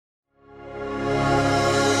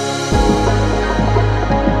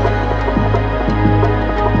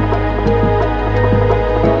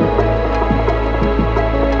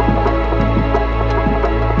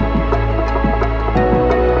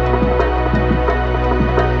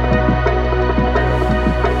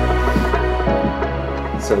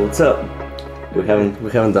So what's up? We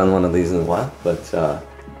haven't done one of these in a while, but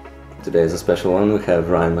today is a special one. We have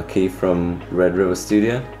Ryan McKee from Red River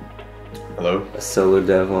Studio. Hello. A solo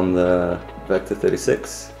dev on the Vector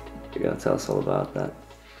 36. You're gonna tell us all about that.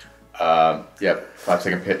 Yep.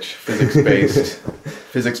 5-second pitch. Physics-based.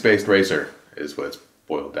 Physics-based racer is what it's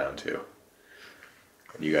boiled down to.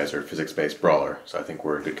 And you guys are physics-based brawler, so I think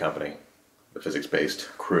we're a good company. The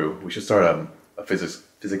physics-based crew. We should start a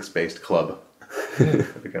physics-based club.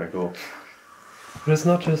 That'd be kind of cool. But it's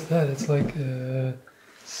not just that. It's like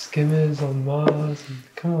skimmers on Mars. And,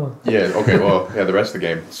 come on. Yeah. Okay. Well, yeah. The rest of the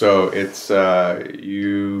game. So it's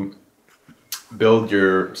you build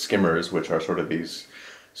your skimmers, which are sort of these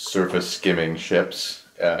surface skimming ships.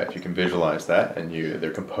 If you can visualize that, and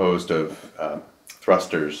they're composed of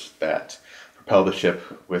thrusters that propel the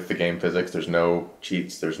ship with the game physics. There's no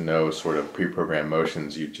cheats. There's no sort of pre-programmed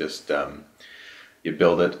motions. You just you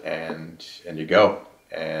build it and you go.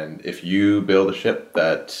 And if you build a ship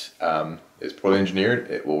that is poorly engineered,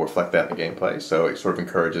 it will reflect that in the gameplay. So it sort of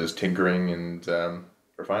encourages tinkering and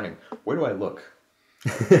refining. Where do I look?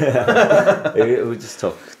 We just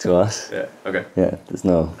talk to us. Yeah. Okay. Yeah. There's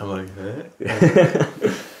no. I'm like that.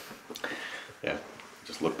 Yeah.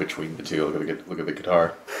 Just look between the two. Look at the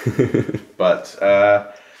guitar. But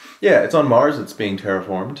yeah, it's on Mars. It's being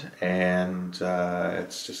terraformed, and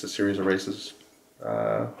it's just a series of races.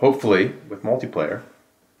 Hopefully with multiplayer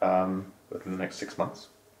within the next 6 months.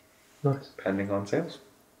 Nice. Pending on sales.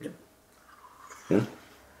 Yeah. And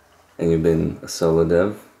you've been a solo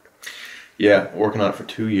dev? Yeah, working on it for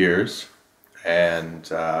 2 years, and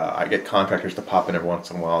I get contractors to pop in every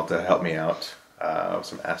once in a while to help me out with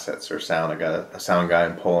some assets or sound. I got a sound guy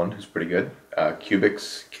in Poland who's pretty good.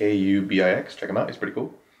 Kubix, Kubix. Check him out. He's pretty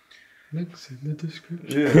cool. Links in the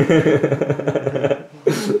description.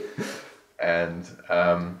 Yeah. And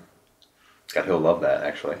Scott, he'll love that,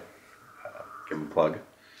 actually. Give him a plug.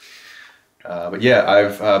 But yeah,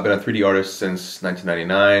 I've been a 3D artist since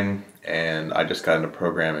 1999, and I just got into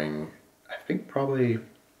programming, I think probably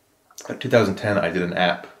 2010. I did an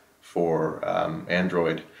app for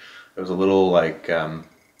Android. It was a little like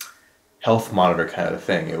health monitor kind of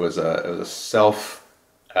thing. It was a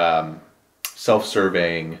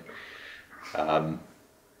self-surveying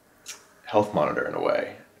health monitor in a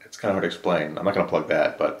way. It's kind of hard to explain. I'm not going to plug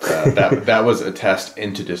that, but that was a test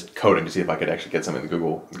into just coding to see if I could actually get something in the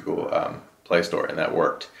Google Play Store, and that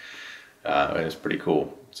worked. And it's pretty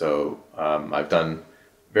cool. So I've done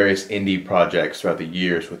various indie projects throughout the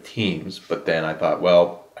years with teams, but then I thought,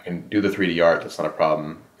 well, I can do the 3D art. That's not a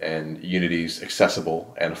problem, and Unity's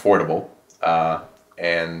accessible and affordable.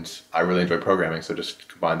 And I really enjoy programming, so just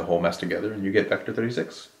combine the whole mess together, and you get Vector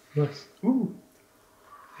 36. Nice. Ooh.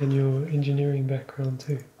 And your engineering background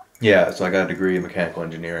too. Yeah, so I got a degree in mechanical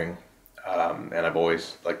engineering, and I've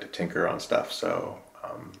always liked to tinker on stuff. So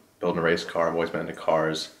building a race car, I've always been into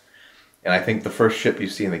cars. And I think the first ship you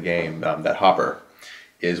see in the game, that hopper,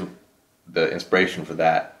 is the inspiration for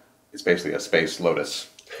that. It's basically a space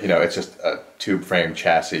Lotus. You know, it's just a tube frame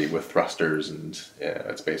chassis with thrusters, and yeah,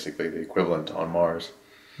 it's basically the equivalent on Mars.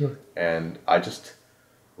 Yeah. And I just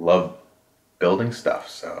love building stuff.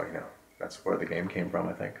 So, you know, that's where the game came from,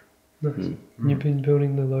 I think. Nice. Mm-hmm. You've been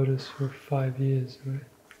building the Lotus for 5 years, right?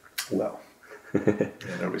 Well, yeah,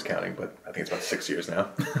 nobody's counting, but I think it's about 6 years now.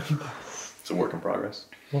 It's a work in progress.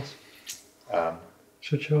 Awesome.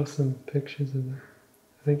 Should show us some pictures of that.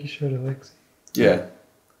 I think you showed Alexi. Yeah.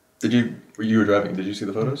 You were driving, did you see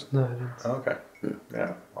the photos? No, I didn't. Oh, okay.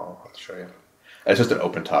 Yeah, I'll have to show you. It's just an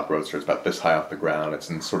open top roadster. It's about this high off the ground. It's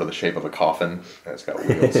in sort of the shape of a coffin, and it's got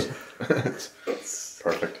wheels. It's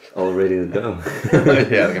perfect. All ready to go.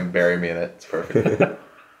 Yeah, they can bury me in it. It's perfect.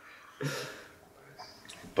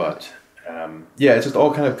 But yeah, it's just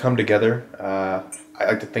all kind of come together. I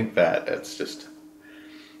like to think that it's just,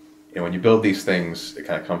 you know, when you build these things, it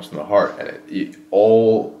kind of comes from the heart, and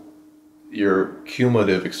all your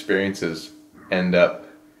cumulative experiences end up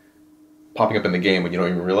popping up in the game when you don't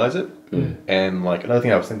even realize it. Mm. And like another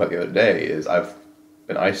thing I was thinking about the other day is I've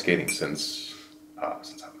been ice skating since I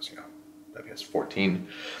was, I guess 14.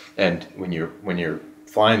 And when you're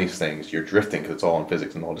flying these things, you're drifting because it's all in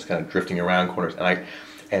physics and all just kind of drifting around corners.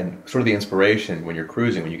 And sort of the inspiration when you're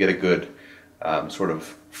cruising, when you get a good sort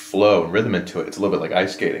of flow and rhythm into it, it's a little bit like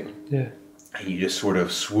ice skating. Yeah. And you just sort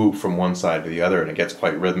of swoop from one side to the other, and it gets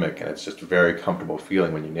quite rhythmic, and it's just a very comfortable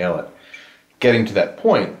feeling when you nail it. Getting to that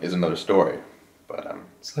point is another story, but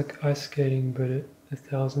it's like ice skating, but at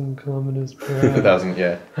 1,000 kilometers per hour. 1,000,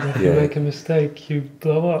 yeah. And if you make a mistake, you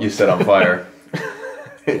blow up. You set on fire.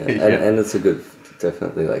 Yeah. And it's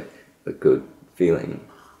definitely like a good feeling.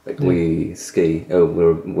 Like we ski,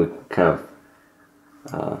 we're kind of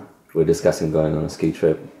we're discussing going on a ski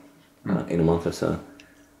trip in a month or so.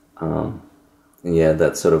 And yeah,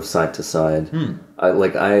 that sort of side to side. I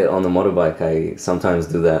on the motorbike, I sometimes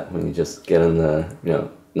do that when you just get in the,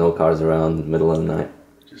 no cars around, middle of the night.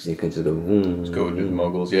 You can just go. Just go do the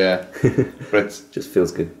moguls, yeah. But it's just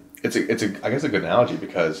feels good. It's I guess a good analogy,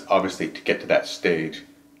 because obviously to get to that stage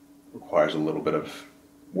requires a little bit of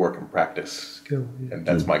work and practice. Skill, yeah. And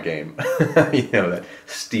that's my game. That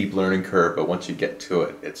steep learning curve, but once you get to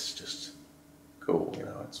it, it's just cool.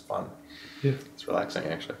 It's fun. Yeah. It's relaxing,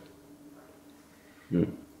 actually.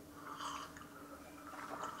 And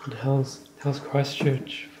how's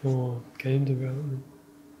Christchurch for game development?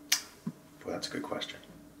 Well, that's a good question.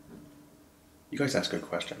 You guys ask good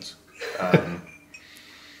questions.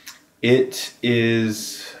 It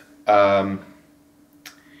is. I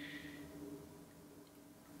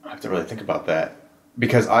have to really think about that,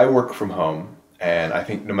 because I work from home, and I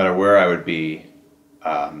think no matter where I would be,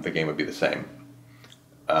 the game would be the same.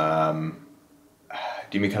 Do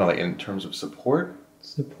you mean kind of like in terms of support?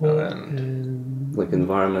 Support and like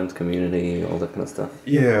environment, community, all that kind of stuff.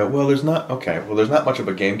 Yeah, well, there's not much of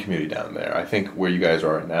a game community down there. I think where you guys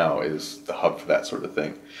are right now is the hub for that sort of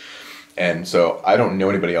thing. And so I don't know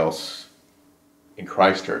anybody else in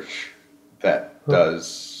Christchurch that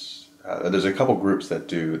does. There's a couple groups that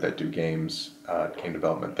do games, game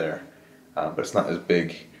development there, but it's not as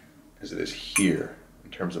big as it is here in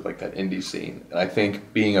terms of like that indie scene. And I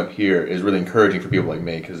think being up here is really encouraging for people like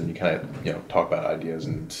me, because then you kind of talk about ideas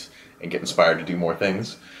and get inspired to do more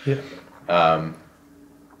things. Yeah.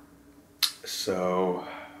 So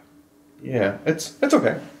yeah, it's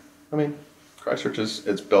okay. I mean, Christchurch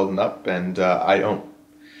it's building up, and like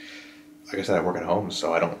I said, I work at home,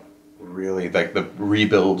 so I don't really, like, the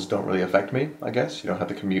rebuilds don't really affect me, I guess. You don't have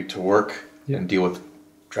to commute to work and deal with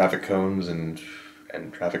traffic cones and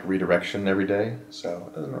traffic redirection every day, so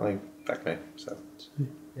it doesn't really affect me. So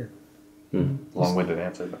long-winded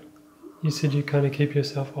answer, but you said you kind of keep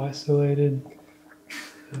yourself isolated.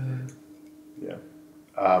 yeah.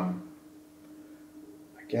 I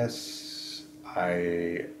guess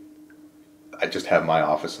I just have my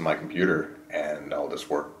office and my computer, and I'll just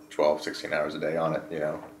work 12, 16 hours a day on it,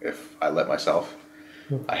 if I let myself.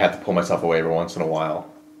 I have to pull myself away every once in a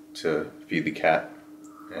while to feed the cat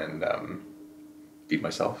and feed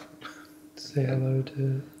myself. Say hello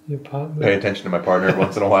to your partner. Pay attention to my partner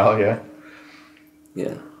once in a while, yeah.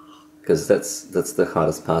 Yeah, because that's the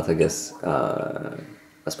hardest part, I guess. I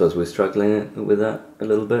suppose we're struggling with that a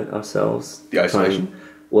little bit ourselves. The isolation?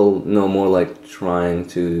 More like trying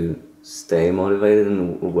to stay motivated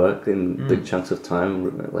and work in big chunks of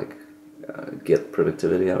time, like get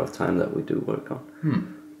productivity out of time that we do work on.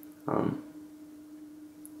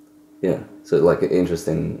 Yeah, so like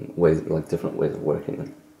interesting ways, like different ways of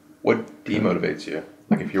working. What demotivates you?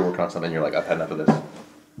 Like if you're working on something, you're like, I've had enough of this.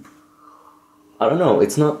 I don't know.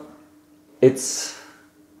 It's not.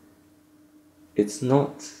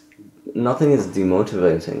 Nothing is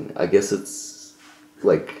demotivating. I guess it's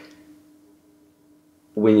like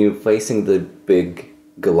when you're facing the big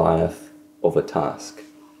Goliath of a task,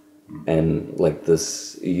 and like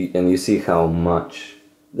this, and you see how much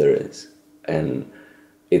there is, and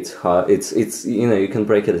it's hard. It's you can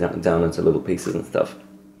break it down into little pieces and stuff,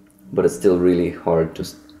 but it's still really hard to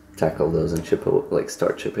tackle those and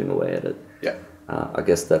start chipping away at it. Yeah. I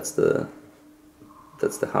guess that's the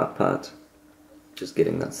hard part, just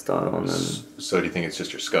getting that start on. And so do you think it's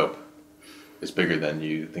just your scope is bigger than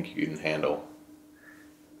you think you can handle?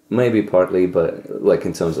 Maybe partly, but like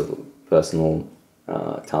in terms of personal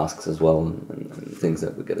tasks as well, and things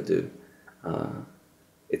that we got to do,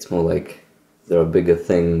 it's more like there are bigger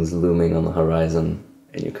things looming on the horizon,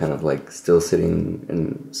 and you're kind of like still sitting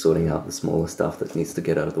and sorting out the smaller stuff that needs to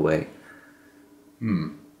get out of the way.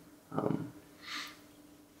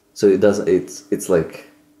 So it does. It's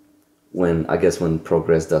like when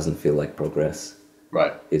progress doesn't feel like progress.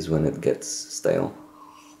 Right. Is when it gets stale.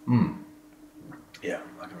 Yeah,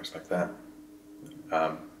 I can respect that.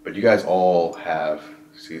 But you guys all have,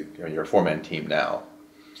 you're a 4-man team now,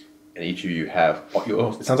 and each of you have.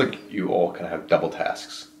 It sounds like you all kind of have double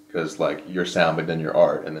tasks, because like you're sound, but then you're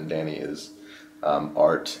art, and then Danny is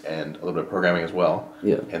art and a little bit of programming as well.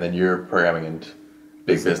 Yeah. And then you're programming and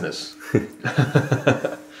big business.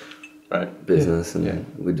 Right. Business, and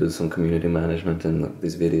we do some community management and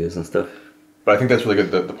these videos and stuff. But I think that's really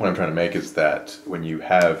good. The point I'm trying to make is that when you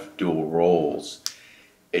have dual roles,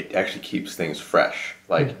 it actually keeps things fresh.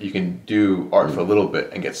 Like you can do art for a little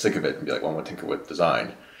bit and get sick of it and be like, well, I want to tinker with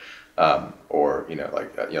design, or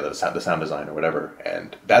the sound design or whatever.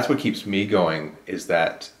 And that's what keeps me going. Is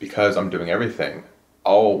that because I'm doing everything,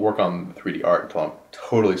 I'll work on 3D art until I'm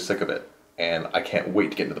totally sick of it, and I can't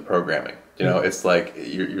wait to get into the programming. You know, it's like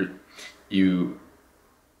you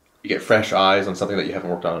get fresh eyes on something that you haven't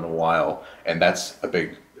worked on in a while, and that's a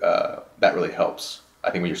big that really helps. I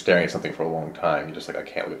think when you're staring at something for a long time, you're just like, I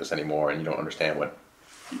can't look at this anymore, and you don't understand what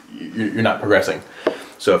you're not progressing.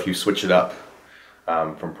 So if you switch it up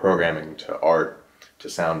from programming to art to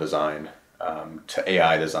sound design to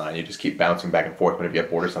AI design, you just keep bouncing back and forth whenever you get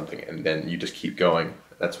bored of something, and then you just keep going.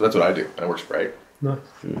 That's what I do, and it works great. Nice.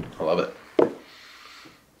 I love it.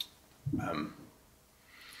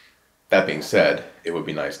 That being said, it would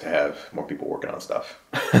be nice to have more people working on stuff.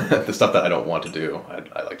 The stuff that I don't want to do,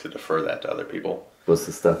 I like to defer that to other people. What's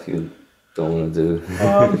the stuff you don't want to do?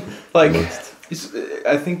 Like,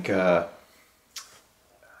 I think it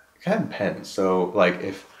kind of depends. So, like,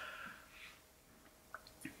 if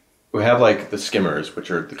we have like the skimmers,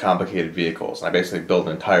 which are the complicated vehicles, and I basically build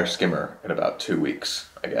an entire skimmer in about 2 weeks,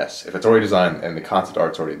 I guess. If it's already designed and the concept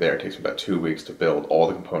art's already there, it takes me about 2 weeks to build all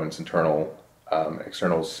the components, internal,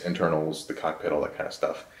 externals, internals, the cockpit, all that kind of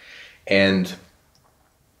stuff. And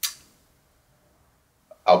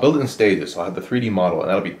I'll build it in stages, so I'll have the 3D model, and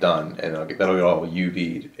that'll be done, and that'll get all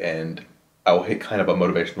UV'd, and I will hit kind of a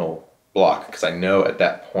motivational block, because I know at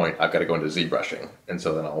that point I've got to go into ZBrushing, and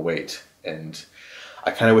so then I'll wait. And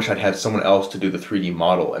I kind of wish I'd had someone else to do the 3D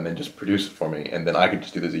model and then just produce it for me, and then I could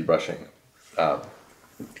just do the ZBrushing.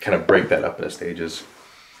 Kind of break that up into stages.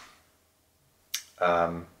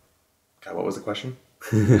 God, what was the question?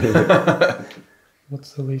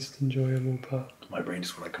 What's the least enjoyable part? My brain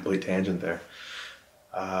just went on a complete tangent there.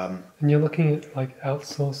 And you're looking at like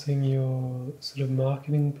outsourcing your sort of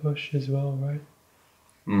marketing push as well, right?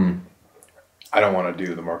 I don't want to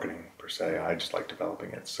do the marketing per se. I just like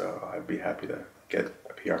developing it, so I'd be happy to get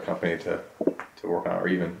a PR company to work on it, or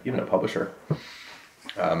even a publisher.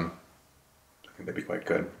 I think that'd be quite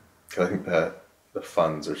good, because I think that the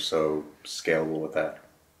funds are so scalable with that.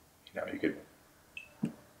 You know, you could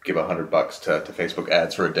give $100 to Facebook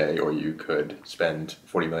ads for a day, or you could spend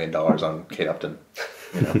 $40 million on Kate Upton.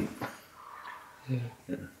 You know,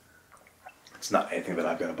 Yeah. it's not anything that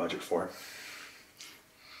I've got a budget for.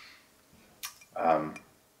 I'm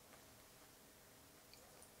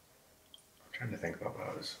trying to think about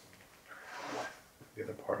what was the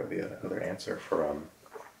other part of the other answer for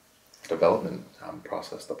development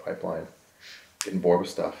process, the pipeline. Getting bored with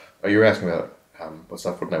stuff. Oh, you were asking about what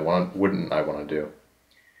stuff wouldn't I want to do?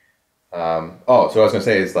 So what I was going to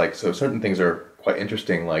say is, like, so certain things are quite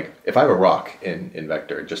interesting. Like, if I have a rock in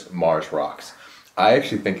Vector, just Mars rocks, I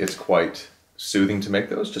actually think it's quite soothing to make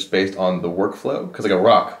those, just based on the workflow. Because like a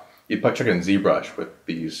rock, you chuck it in ZBrush with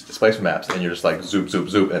these displacement maps, and you're just like zoop, zoop,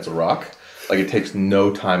 zoop, and it's a rock. Like, it takes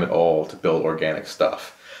no time at all to build organic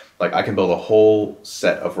stuff. Like, I can build a whole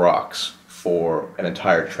set of rocks for an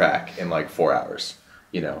entire track in like 4 hours.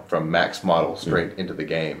 You know, from max model straight into the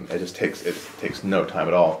game. It takes no time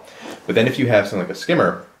at all. But then if you have something like a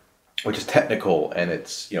skimmer, which is technical, and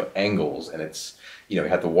it's, you know, angles, and it's, you know, you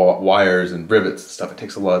have the wires and rivets and stuff, it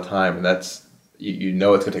takes a lot of time, and that's, you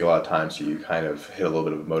know it's going to take a lot of time, so you kind of hit a little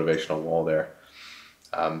bit of a motivational wall there.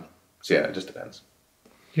 So yeah, it just depends.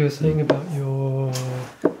 You were saying about your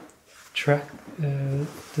track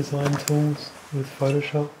design tools with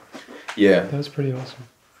Photoshop. Yeah. That was pretty awesome.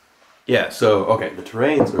 Yeah, so, okay, the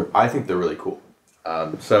terrains, I think they're really cool.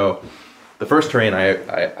 So the first terrain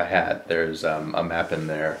I had, there's a map in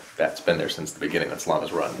there that's been there since the beginning. That's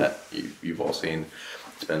Llama's Run, that you've all seen.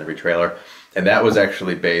 It's been in every trailer. And that was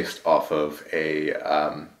actually based off of a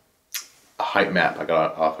height map I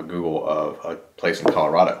got off of Google of a place in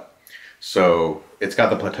Colorado. So it's got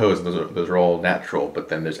the plateaus, and those are all natural, but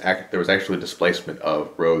then there was actually displacement of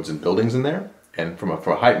roads and buildings in there. And for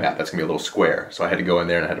a height map, that's going to be a little square. So I had to go in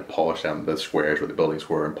there and I had to polish down the squares where the buildings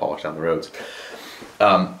were and polish down the roads.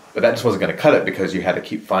 But that just wasn't going to cut it, because you had to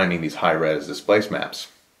keep finding these high-res displace maps.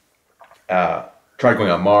 Tried going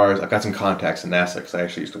on Mars. I've got some contacts in NASA, because I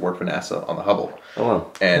actually used to work for NASA on the Hubble. Oh,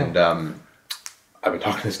 wow. And I've been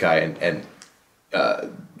talking to this guy, and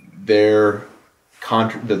their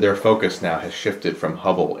focus now has shifted from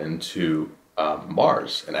Hubble into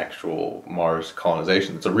Mars, an actual Mars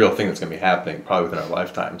colonization. It's a real thing that's going to be happening probably within our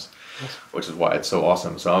lifetimes, which is why it's so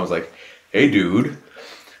awesome. So I was like, hey, dude,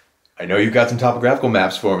 I know you've got some topographical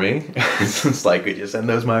maps for me. It's like, could you send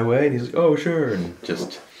those my way? And he's like, oh, sure. And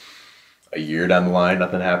just a year down the line,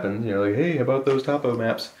 nothing happened. You're like, hey, how about those topo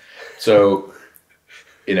maps? So,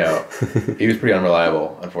 you know, he was pretty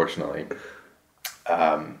unreliable, unfortunately.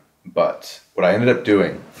 But what I ended up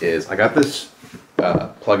doing is I got this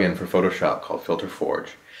plugin for Photoshop called Filter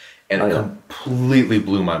Forge, and it completely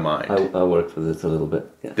blew my mind. I worked with it a little bit.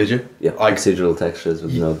 Yeah. Did you? Yeah, like procedural textures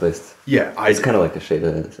with node-based. Yeah, it's kind of like a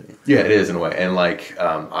shader. So yeah, it is in a way. And like,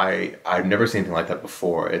 I've never seen anything like that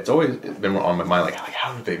before. It's always been on my mind, like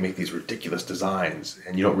how do they make these ridiculous designs?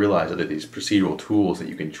 And you don't realize that there are these procedural tools that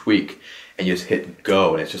you can tweak, and you just hit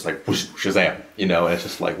go, and it's just like whoosh, Shazam, you know, and it's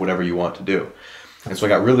just like whatever you want to do. And so I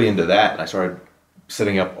got really into that, and I started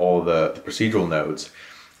setting up all the procedural nodes.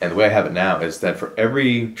 And the way I have it now is that for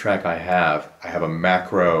every track I have a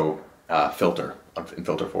macro filter in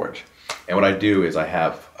FilterForge. And what I do is I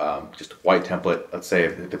have just a white template. Let's say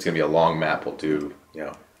if it's going to be a long map, we'll do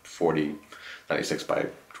 4096 by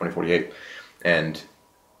 2048. And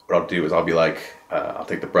what I'll do is I'll be like, I'll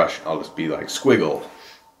take the brush, and I'll just be like squiggle,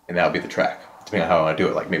 and that'll be the track, depending on how I want to do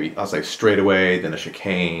it. Like maybe I'll say straightaway, then a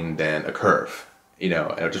chicane, then a curve,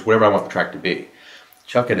 and just whatever I want the track to be.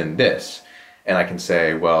 Chuck it in this. And I can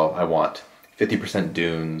say, well, I want 50%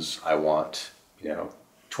 dunes, I want,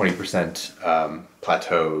 20%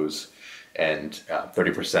 plateaus, and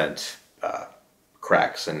 30%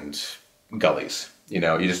 cracks and gullies. You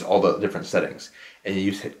just all the different settings. And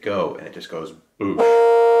you just hit go, and it just goes boosh.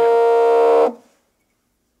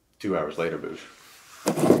 2 hours later, boosh.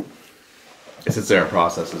 It sits there and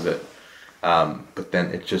processes it. But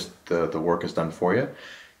then it just, the work is done for you.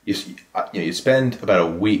 You spend about a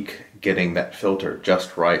week getting that filter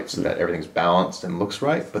just right so that everything's balanced and looks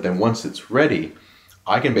right. But then once it's ready,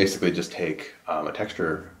 I can basically just take a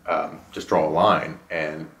texture, just draw a line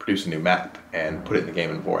and produce a new map and put it in the game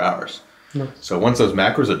in 4 hours. Nice. So once those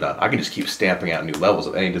macros are done, I can just keep stamping out new levels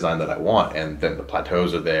of any design that I want. And then the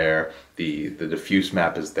plateaus are there, the diffuse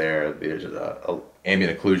map is there, there's a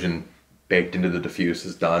ambient occlusion baked into the diffuse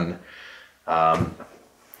is done.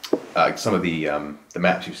 Some of the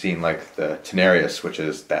maps you've seen, like the Tenarius, which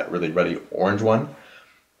is that really ruddy orange one,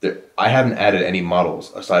 I haven't added any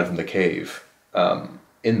models aside from the cave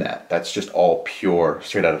in that. That's just all pure,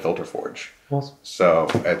 straight out of FilterForge. Awesome. So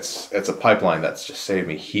it's a pipeline that's just saved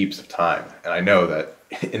me heaps of time. And I know that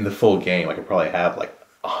in the full game, I could probably have like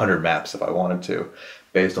 100 maps if I wanted to,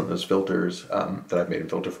 based on those filters that I've made in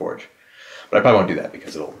FilterForge. But I probably won't do that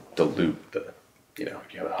because it'll dilute the.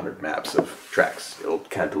 If you have 100 maps of tracks, it'll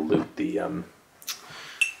kind of dilute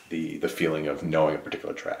the feeling of knowing a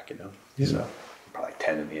particular track, Yeah. So probably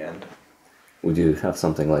 10 in the end. Would you have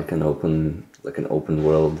something like an open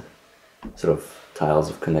world, sort of tiles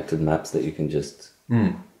of connected maps that you can just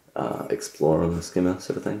explore on the skimmer,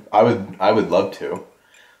 sort of thing? I would love to.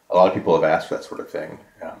 A lot of people have asked for that sort of thing.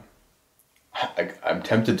 I'm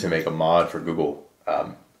tempted to make a mod for Google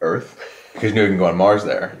Earth. Because you can go on Mars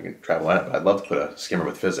there, you can travel on it, but I'd love to put a skimmer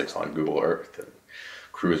with physics on Google Earth and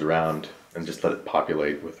cruise around and just let it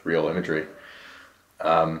populate with real imagery.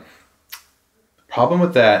 The problem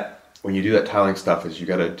with that, when you do that tiling stuff, is you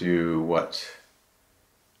got to do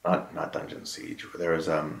not Dungeon Siege. There was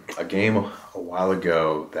a game a while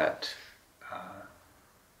ago that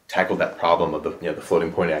tackled that problem of the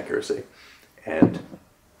floating point accuracy, and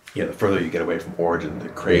the further you get away from origin, the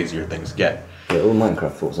crazier things get. Yeah, well,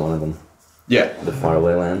 Minecraft was one of them. Yeah. The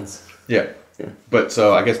faraway lands. Yeah. But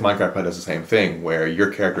so I guess Minecraft does the same thing, where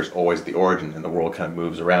your character's always at the origin and the world kind of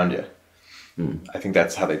moves around you. I think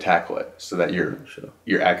that's how they tackle it, so that your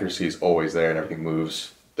accuracy is always there and everything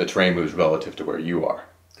moves, the terrain moves relative to where you are.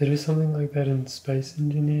 They do something like that in Space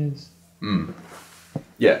Engineers.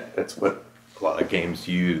 Yeah, that's what a lot of games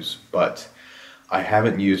use, but I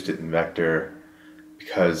haven't used it in Vector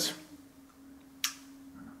because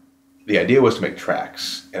the idea was to make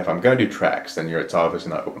tracks, and if I'm going to do tracks, then it's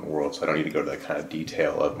obviously not open world, so I don't need to go to that kind of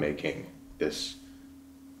detail of making this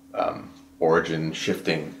origin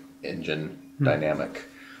shifting engine dynamic,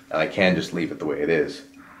 and I can just leave it the way it is.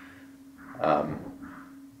 But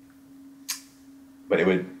it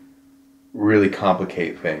would really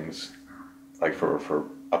complicate things, like for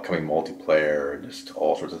upcoming multiplayer and just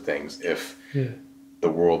all sorts of things, if the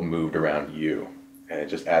world moved around you. And it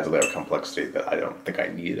just adds a layer of complexity that I don't think I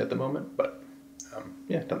need at the moment. But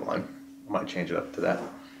down the line, I might change it up to that.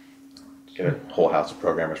 Get a whole house of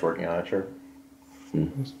programmers working on it, sure.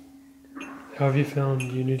 How have you found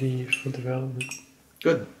Unity for development?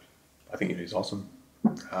 Good. I think Unity's awesome.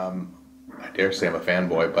 I dare say I'm a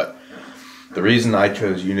fanboy, but the reason I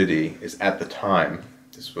chose Unity is at the time,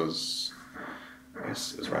 this was, I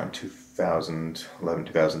guess it was around 2011,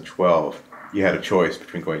 2012, you had a choice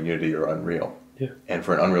between going Unity or Unreal. Yeah. And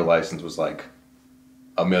for an Unreal license was like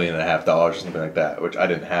 $1.5 million or something like that, which I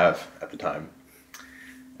didn't have at the time.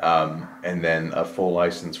 And then a full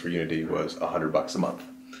license for Unity was $100 a month.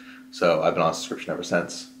 So I've been on a subscription ever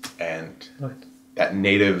since. And that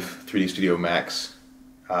native 3D Studio Max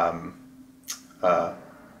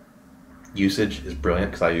usage is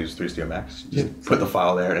brilliant because I use 3ds Max. You just put the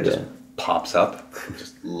file there and it just pops up.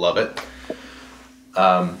 Just love it.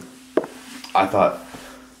 I thought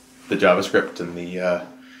the JavaScript and the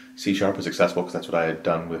C# was accessible because that's what I had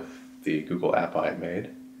done with the Google app I had made.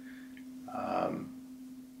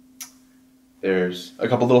 There's a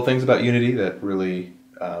couple little things about Unity that really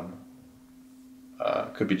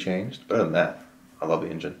could be changed, but other than that, I love the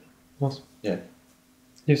engine. Awesome. Yeah.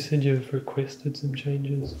 You said you've requested some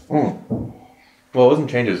changes. Well, it wasn't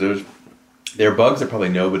changes. There are bugs that probably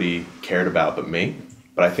nobody cared about but me,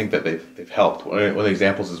 but I think that they've helped. One of the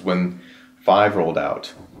examples is when 5 rolled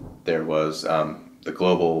out, there was the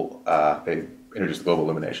global, they introduced the global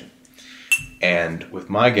illumination. And with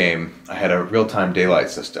my game, I had a real-time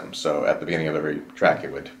daylight system. So at the beginning of every track,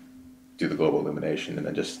 it would do the global illumination and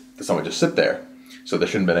then the sun would just sit there. So there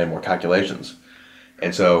shouldn't have been any more calculations.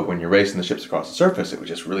 And so when you're racing the ships across the surface, it would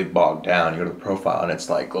just really bog down. You go to the profile and it's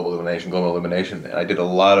like global illumination. And I did a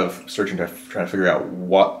lot of searching to try to figure out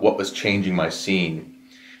what was changing my scene.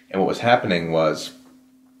 And what was happening was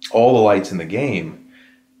all the lights in the game,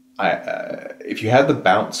 if you had the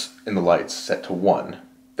bounce in the lights set to 1,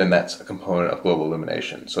 then that's a component of global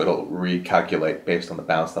illumination. So it'll recalculate based on the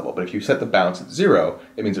bounce level. But if you set the bounce at 0,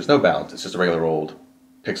 it means there's no bounce. It's just a regular old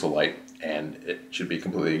pixel light, and it should be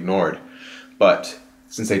completely ignored. But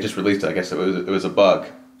since they just released it, I guess it was a bug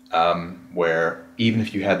where even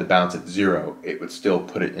if you had the bounce at 0, it would still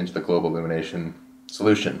put it into the global illumination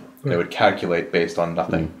solution. And it would calculate based on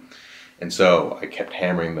nothing. And so I kept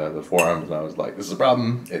hammering the forums, and I was like, this is a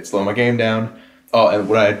problem. It's slowing my game down. Oh, and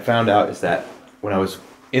what I had found out is that when I was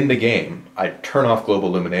in the game, I'd turn off global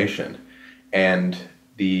illumination, and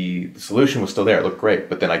the solution was still there. It looked great,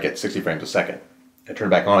 but then I get 60 frames a second. I turn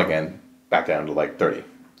it back on again, back down to like 30.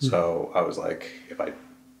 So I was like, if I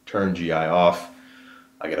turn GI off,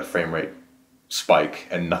 I get a frame rate spike,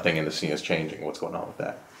 and nothing in the scene is changing. What's going on with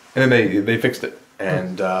that? And then they fixed it,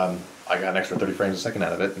 and I got an extra 30 frames a second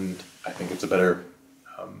out of it, and I think it's a better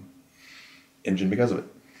engine because of it.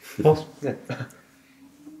 Awesome. Yeah.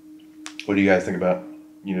 What do you guys think about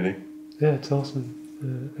Unity? Yeah, it's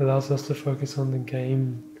awesome. It allows us to focus on the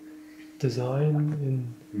game design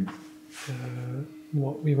and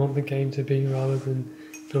what we want the game to be rather than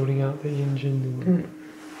building out the engine.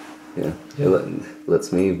 And, It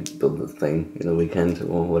lets me build the thing in a weekend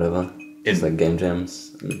or whatever. It's like game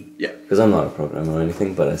jams. Yeah. Because I'm not a programmer or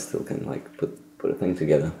anything, but I still can like put a thing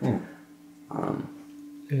together.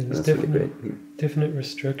 there's That's really great. definite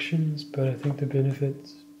restrictions, but I think the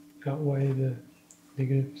benefits outweigh the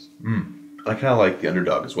negatives. I kind of like the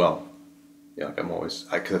underdog as well. Yeah, like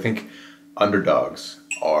because I think underdogs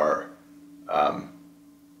are,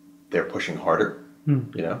 they're pushing harder.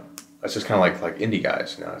 You know, it's just kind of like indie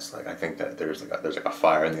guys. You know, it's like I think that there's like a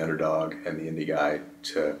fire in the underdog and the indie guy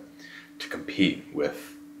to compete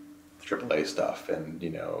with AAA stuff, and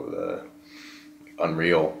you know the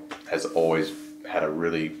Unreal has always had a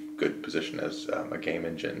really good position as a game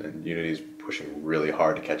engine, and Unity's pushing really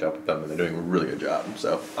hard to catch up with them, and they're doing a really good job.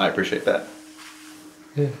 So I appreciate that.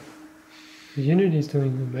 Yeah, Unity's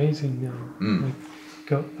doing amazing now. Like,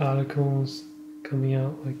 got articles coming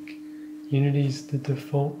out like Unity's the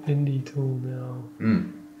default indie tool now,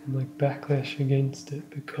 and like backlash against it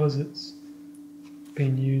because it's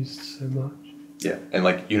been used so much. Yeah, and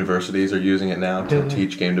like universities are using it now to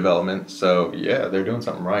teach game development. So yeah, they're doing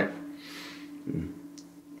something right.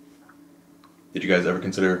 Did you guys ever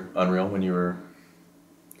consider Unreal when you were?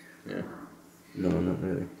 Yeah. No, not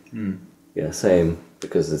really. Yeah, same,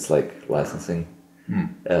 because it's like licensing.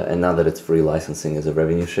 And now that it's free, licensing is a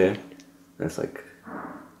revenue share. And it's like,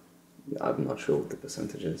 I'm not sure what the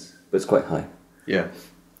percentage is, but it's quite high. Yeah.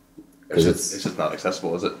 It's just not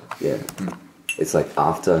accessible, is it? Yeah. It's like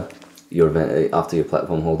after your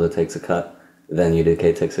platform holder takes a cut, then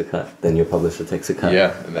UDK takes a cut, then your publisher takes a cut.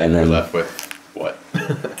 Yeah, and then you're left with what?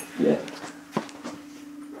 Yeah.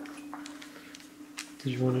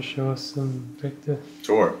 Did you want to show us some vector?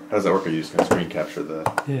 Sure. How does that work? Are you just going to screen capture the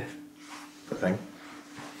thing?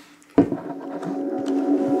 The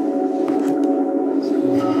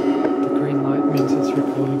green light means it's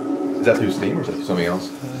recording. Is that through Steam or is that through something else?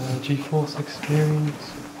 GeForce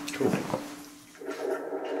Experience. Cool.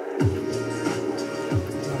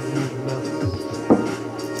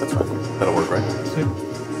 That's fine. That'll work, right?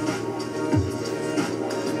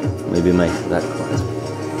 Maybe make that quiet.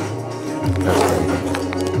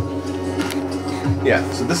 Yeah,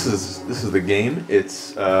 so this is the game.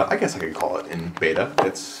 It's I guess I could call it in beta.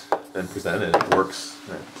 It's been presented and it works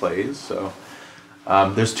and it plays. So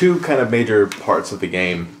there's two kind of major parts of the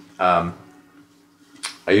game. I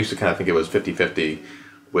used to kind of think it was 50-50.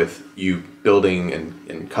 with you building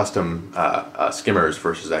in custom skimmers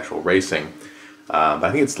versus actual racing. But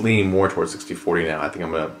I think it's leaning more towards 60-40 now. I think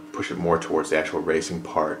I'm going to push it more towards the actual racing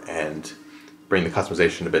part and bring the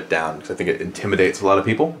customization a bit down because I think it intimidates a lot of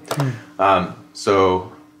people.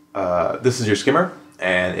 So this is your skimmer,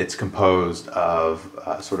 and it's composed of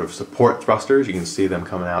sort of support thrusters. You can see them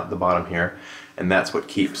coming out the bottom here, and that's what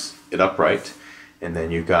keeps it upright. And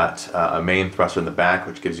then you've got a main thruster in the back,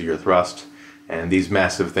 which gives you your thrust. And these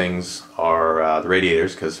massive things are the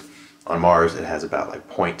radiators, because on Mars it has about like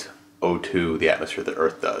 0.02 the atmosphere that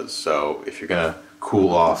Earth does. So if you're going to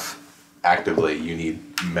cool off actively, you need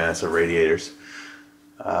massive radiators.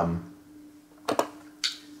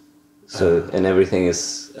 So, and everything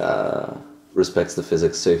is respects the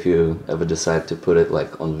physics. So if you ever decide to put it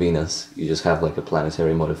like on Venus, you just have like a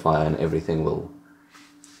planetary modifier, and everything will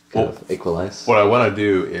kind of equalize. What I want to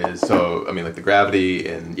do is, so I mean, like the gravity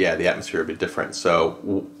and yeah, the atmosphere are a bit different.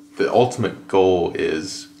 So the ultimate goal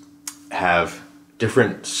is have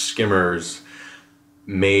different skimmers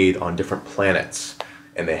made on different planets,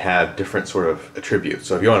 and they have different sort of attributes.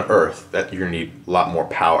 So if you're on Earth, that you're gonna need a lot more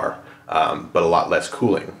power, but a lot less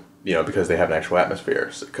cooling, you know, because they have an actual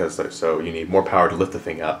atmosphere. So you need more power to lift the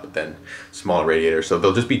thing up, but then smaller radiators. So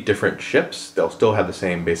they'll just be different ships. They'll still have the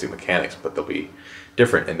same basic mechanics, but they'll be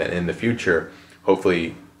different. And then in the future,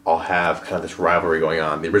 hopefully I'll have kind of this rivalry going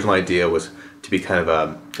on. The original idea was to be kind of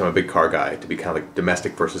I'm a big car guy, to be kind of like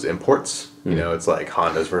domestic versus imports. You know, it's like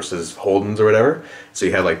Hondas versus Holdens or whatever. So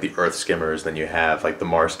you have like the Earth skimmers, then you have like the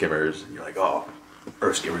Mars skimmers, and you're like, oh,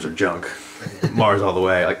 Earth skimmers are junk, Mars all the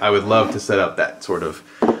way. Like I would love to set up that sort of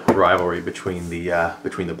rivalry between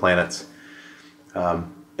the planets,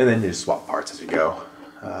 and then you just swap parts as you go.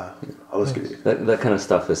 That kind of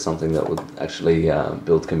stuff is something that would actually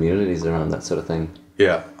build communities around that sort of thing.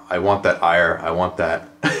 Yeah, I want that ire. I want that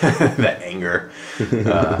that anger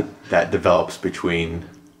that develops between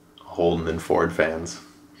Holden and Ford fans.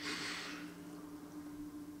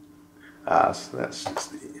 So that's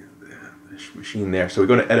just the machine there. So we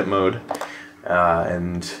go to edit mode,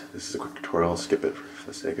 and this is a quick tutorial. I'll skip it for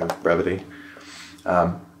the sake of brevity.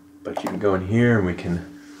 But you can go in here, and we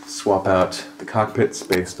can swap out the cockpits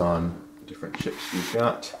based on the different ships you've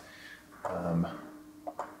got. We'll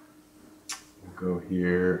go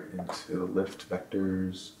here into lift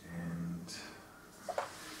vectors,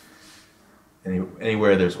 and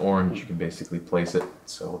anywhere there's orange, you can basically place it.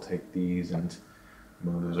 So we'll take these and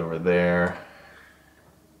move those over there.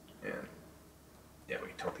 And yeah, we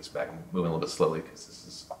can tilt these back and move a little bit slowly because this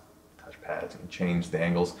is touchpad. You can change the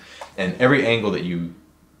angles, and every angle that you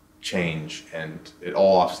change, and it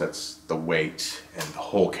all offsets the weight and the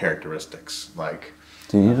whole characteristics. Like,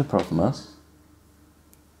 do you need a prop from us?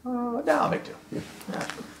 No, I'll make two.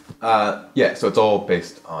 Yeah, so it's all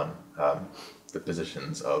based on the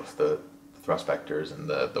positions of the thrust vectors and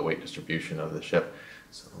the weight distribution of the ship.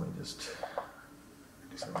 So let me just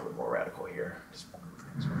do something a little bit more radical here. Just move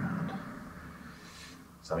things around.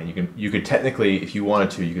 So I mean, you could technically, if you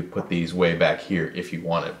wanted to, you could put these way back here if you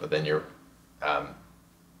wanted, but then your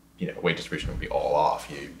weight distribution would be all off.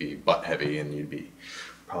 You'd be butt heavy, and you'd be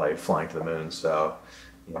probably flying to the moon. So,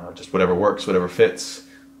 you know, just whatever works, whatever fits,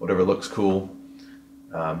 whatever looks cool.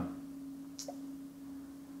 And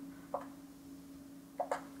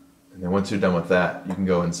then once you're done with that, you can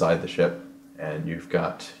go inside the ship, and you've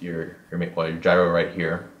got your gyro right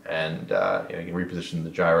here, and you can reposition the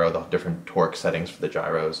gyro, the different torque settings for the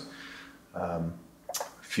gyros.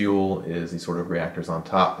 Fuel is these sort of reactors on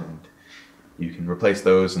top, and you can replace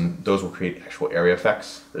those, and those will create actual area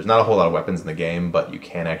effects. There's not a whole lot of weapons in the game, but you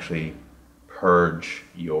can actually purge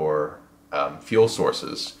your fuel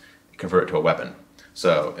sources and convert it to a weapon.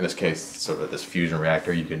 So in this case, sort of this fusion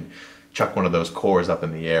reactor, you can chuck one of those cores up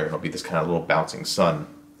in the air, and it'll be this kind of little bouncing sun.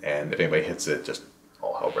 And if anybody hits it, just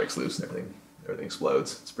all hell breaks loose and everything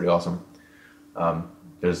explodes. It's pretty awesome.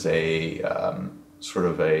 There's a sort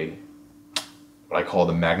of what I call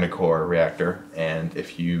the Magnacore reactor, and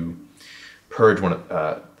if you purge one of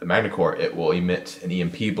the Magnacore, it will emit an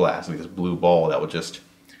EMP blast, like this blue ball that will just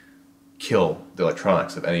kill the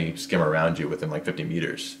electronics of any skimmer around you within like 50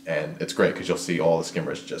 meters. And it's great because you'll see all the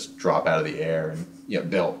skimmers just drop out of the air, and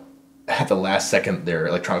they'll at the last second their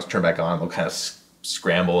electronics turn back on. They'll kind of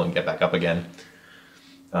scramble and get back up again.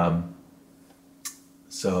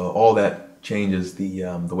 So all that changes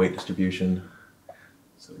the weight distribution.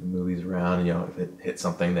 So we can move these around. If it hits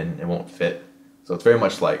something, then it won't fit. So it's very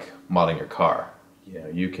much like modding your car.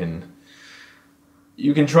 You can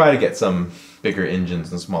try to get some bigger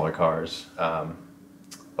engines and smaller cars,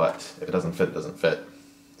 but if it doesn't fit, it doesn't fit.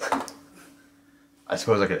 I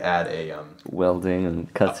suppose I could add a Welding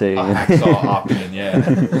and cutting. a hacksaw option,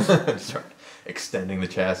 yeah. Start extending the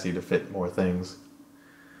chassis to fit more things.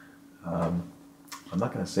 I'm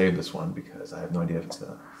not going to save this one because I have no idea if it's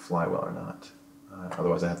going to fly well or not.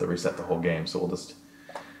 Otherwise, I have to reset the whole game, so we'll just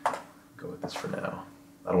go with this for now.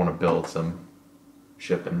 I don't want to build some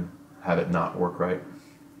ship and have it not work right.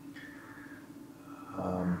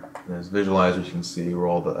 There's visualizers, you can see where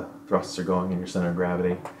all the thrusts are going in your center of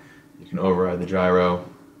gravity. You can override the gyro,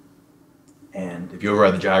 and if you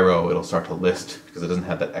override the gyro, it'll start to list because it doesn't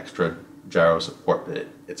have that extra gyro support, but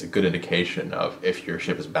it's a good indication of if your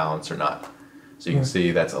ship is balanced or not. So you can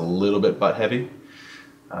see that's a little bit butt heavy.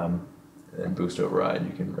 And then boost override,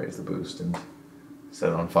 you can raise the boost and set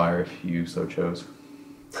it on fire if you so chose.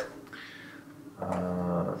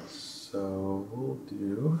 So we'll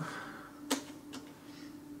do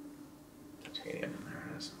titanium. There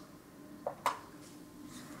it is.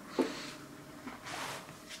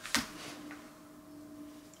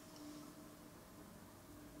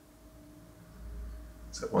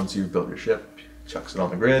 So once you've built your ship, chucks it on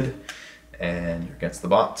the grid, and you're against the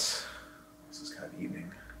bots. This is kind of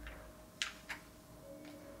evening.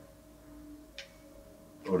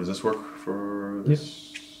 Oh, does this work for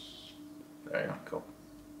this? Yep. There you go, cool.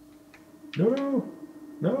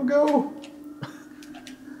 No, go!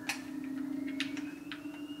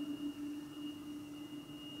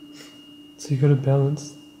 So you got to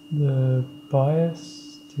balance the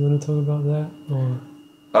bias. Do you want to talk about that, or?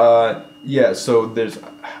 Yeah. So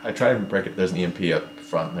I tried to break it. There's an EMP up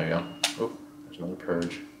front. There you go. Oh, there's another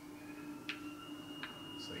purge.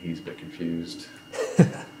 So he's a bit confused.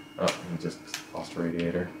 Oh, he just lost a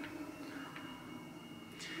radiator.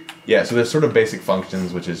 Yeah, so there's sort of basic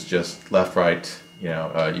functions, which is just left, right,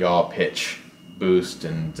 yaw, pitch, boost,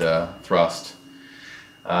 and thrust.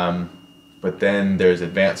 But then there's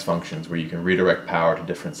advanced functions where you can redirect power to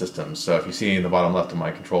different systems. So if you see in the bottom left of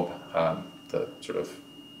my control, the sort of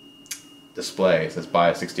display, it says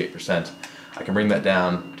bias 68%. I can bring that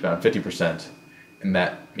down to around 50%, and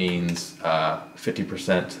that means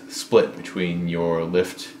 50% split between your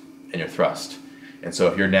lift and your thrust. And so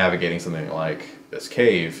if you're navigating something like this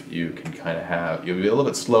cave, you can kind of you'll be a little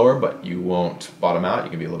bit slower, but you won't bottom out. You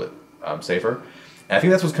can be a little bit safer. And I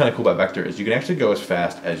think that's what's kind of cool about Vector is you can actually go as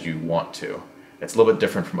fast as you want to. It's a little bit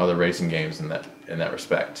different from other racing games in that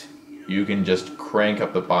respect. You can just crank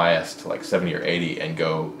up the bias to like 70 or 80 and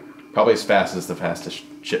go probably as fast as the fastest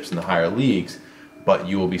ships in the higher leagues, but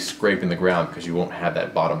you will be scraping the ground because you won't have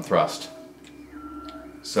that bottom thrust.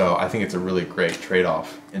 So I think it's a really great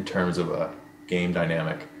trade-off in terms of a game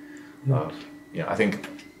dynamic. Of, I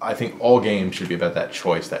think all games should be about that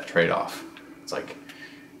choice, that trade-off. It's like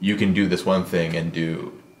you can do this one thing and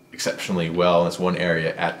do exceptionally well in this one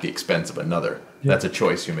area at the expense of another. Yeah. That's a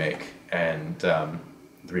choice you make, and the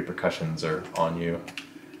repercussions are on you.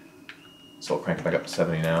 So I'll crank it back up to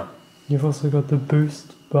 70 now. You've also got the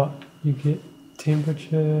boost, but you get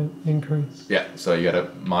temperature increase. Yeah, so you got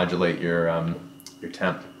to modulate your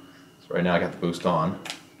temp. So right now I got the boost on.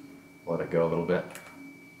 Let it go a little bit.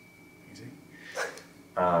 Easy.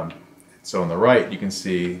 So on the right, you can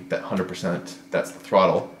see that 100%, that's the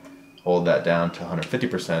throttle. Hold that down to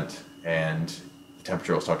 150%, and the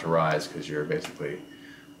temperature will start to rise because you're basically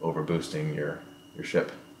over boosting your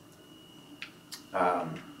ship.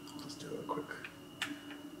 Let's do a quick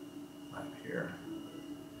lap here.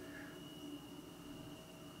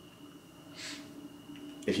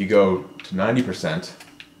 If you go to 90%,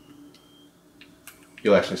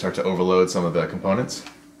 you'll actually start to overload some of the components.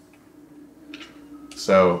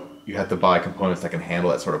 So you have to buy components that can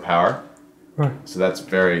handle that sort of power. Right. So that's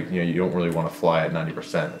very, you don't really want to fly at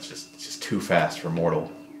 90%. It's just too fast for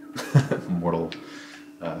mortal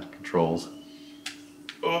controls.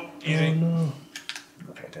 Oh, easy. Oh, no.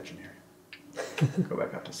 I'll pay attention here. Go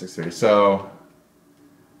back up to 630. So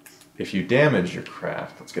if you damage your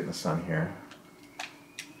craft, let's get in the sun here.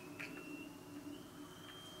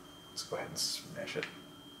 Let's go ahead and smash it.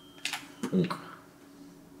 Punk.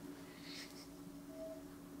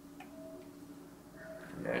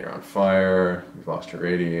 Yeah, you're on fire. You've lost your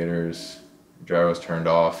radiators. Your gyro's turned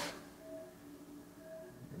off.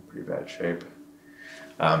 You're in pretty bad shape.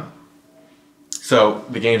 So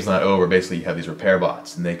the game's not over. Basically, you have these repair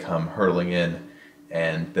bots, and they come hurtling in,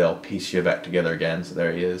 and they'll piece you back together again. So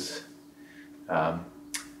there he is.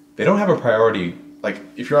 They don't have a priority. Like,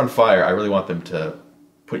 if you're on fire, I really want them to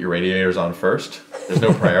put your radiators on first. There's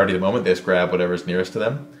no priority at the moment. They just grab whatever's nearest to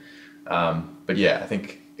them. But yeah, I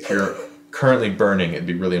think if you're currently burning, it'd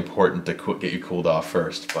be really important to get you cooled off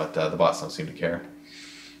first. But the bots don't seem to care.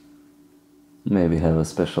 Maybe have a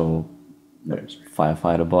special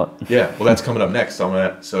Firefighter bot. Yeah, well, that's coming up next.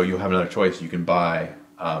 So you'll have another choice. You can buy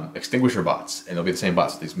extinguisher bots, and they'll be the same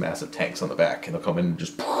bots with these massive tanks on the back, and they'll come in and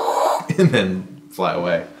just and then fly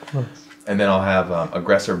away. Nice. And then I'll have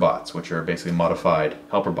aggressor bots, which are basically modified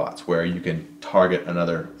helper bots, where you can target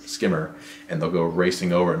another skimmer, and they'll go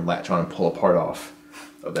racing over and latch on and pull a part off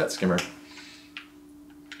of that skimmer.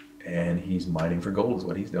 And he's mining for gold is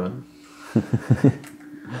what he's doing.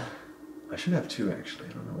 I should have two, actually.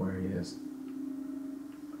 I don't know where he is.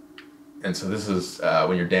 And so this is,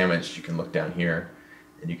 when you're damaged, you can look down here,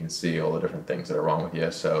 and you can see all the different things that are wrong with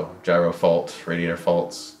you. So gyro fault, radiator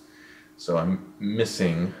faults. So I'm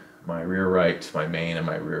missing my rear right, my main, and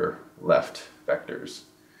my rear left vectors.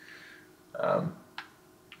 Where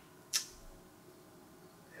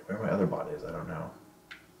my other bot is, I don't know.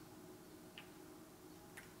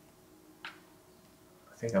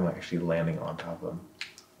 I think I'm actually landing on top of them.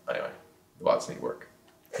 Anyway, the bots need work.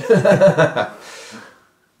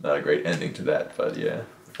 Not a great ending to that, but yeah,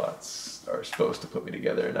 the bots are supposed to put me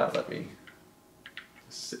together and not let me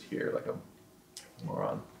just sit here like a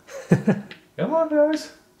moron. Come on,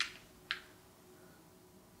 guys.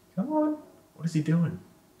 Come on. What is he doing?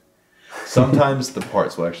 Sometimes the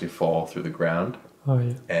parts will actually fall through the ground. Oh,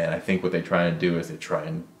 yeah. And I think what they try and do is they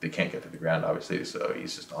can't get through the ground, obviously, so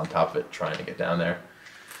he's just on top of it trying to get down there.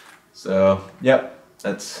 So, yep,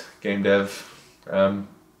 that's game dev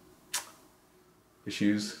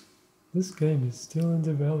issues. This game is still in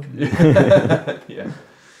development. Yeah.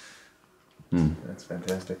 That's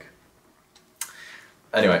fantastic.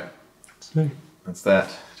 Anyway, Sweet. that's that.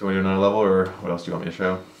 Do you want to do another level, or what else do you want me to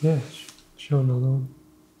show? Yeah, show another one.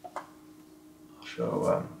 I'll show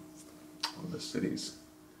one of the cities.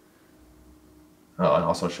 Oh, and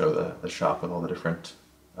also show the shop with all the different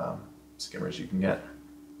skimmers you can get.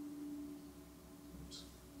 Oops.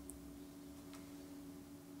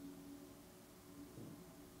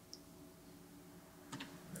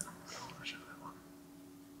 No, I don't want to show that one.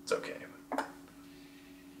 It's okay. But...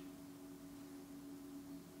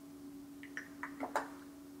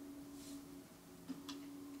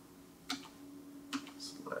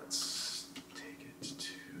 So let's take it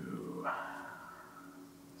to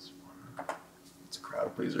this one. It's a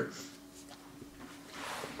crowd pleaser.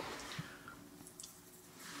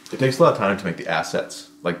 It takes a lot of time to make the assets.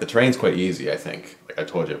 Like, the terrain's quite easy, I think. Like I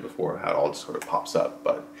told you before, how it all just sort of pops up.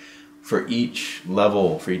 But for each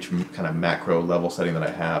level, for each kind of macro level setting that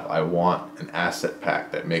I have, I want an asset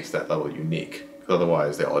pack that makes that level unique. Because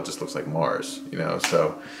otherwise, it just looks like Mars, you know?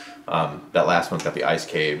 So that last one's got the ice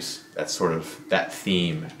caves. That's sort of, that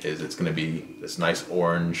theme is it's going to be this nice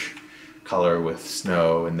orange color with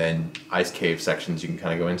snow, and then ice cave sections you can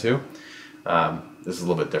kind of go into. This is a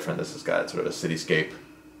little bit different. This has got sort of a cityscape.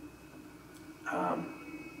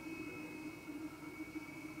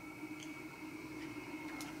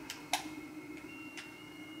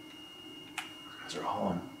 These guys are all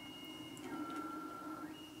on.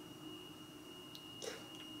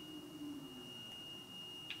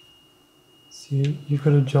 So you've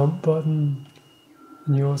got a jump button,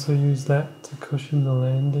 and you also use that to cushion the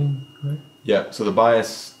landing, right? Yeah, so the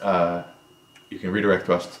bias, you can redirect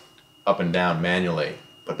thrust up and down manually,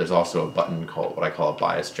 but there's also a button called what I call a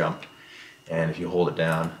bias jump. And if you hold it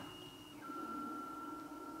down,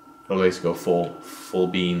 it'll basically go full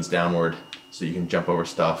beans downward, so you can jump over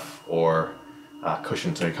stuff, or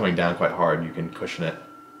cushion. So you're coming down quite hard, you can cushion it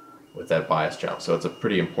with that bias jump. So it's a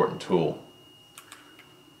pretty important tool.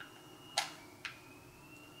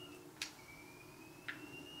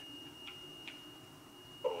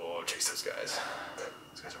 Oh, chase those guys.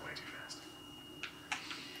 Those guys are way too fast.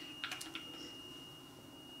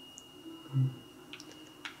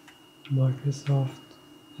 Microsoft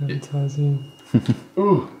advertising.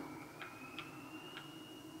 Ooh.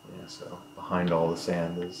 Yeah, so behind all the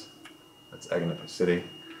sand that's Agnepa City.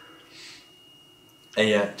 And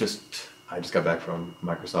yeah, I just got back from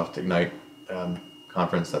Microsoft Ignite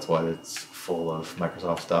conference. That's why it's full of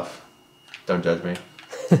Microsoft stuff. Don't judge me.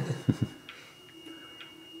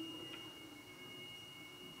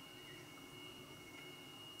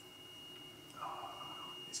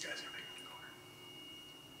 These guys are making the corner.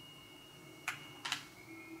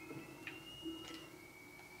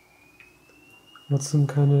 What's some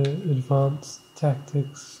kind of advanced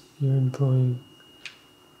tactics you're employing?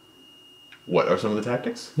 What are some of the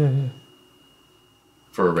tactics Yeah.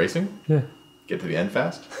 for racing? Yeah. Get to the end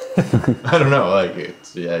fast? I don't know. Like,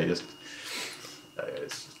 it's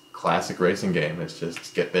classic racing game. It's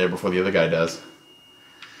just get there before the other guy does.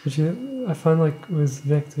 But I find like with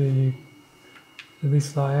Vector, at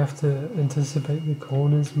least I have to anticipate the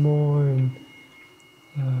corners more, and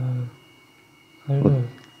I don't know.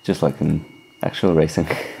 just like in actual racing.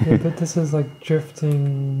 Yeah, but this is like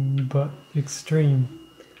drifting, but extreme.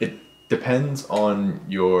 It depends on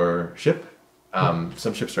your ship.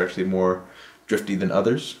 Some ships are actually more drifty than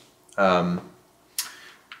others. That's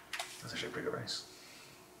actually a pretty good race.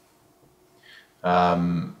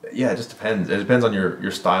 Yeah, it just depends. It depends on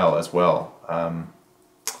your style as well.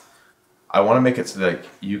 I want to make it so that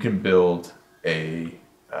you can build a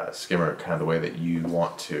skimmer kind of the way that you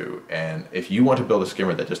want to. And if you want to build a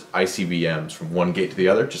skimmer that just ICBMs from one gate to the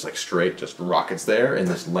other, just like straight, just rockets there and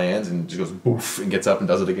just lands and just goes boof and gets up and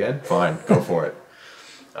does it again, fine, go for it.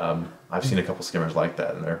 I've seen a couple skimmers like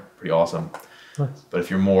that, and they're pretty awesome. Nice. But if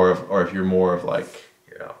you're more of like,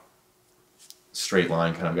 straight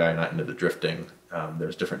line kind of guy, not into the drifting,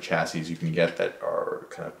 there's different chassis you can get that are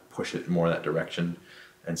kind of push it more in that direction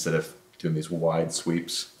instead of doing these wide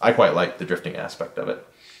sweeps. I quite like the drifting aspect of it.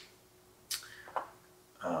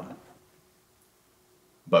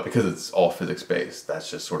 But because it's all physics based, that's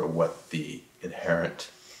just sort of what the inherent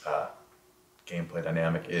gameplay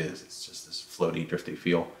dynamic is. It's just this floaty, drifty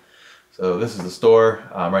feel. So this is the store.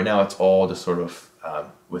 Right now it's all just sort of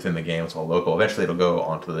within the game. It's all local. Eventually it'll go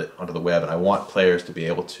onto the web, and I want players to be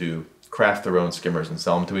able to craft their own skimmers and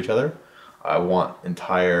sell them to each other. I want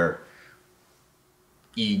entire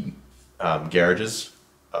garages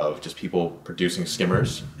of just people producing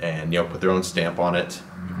skimmers and put their own stamp on it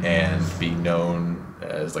and be known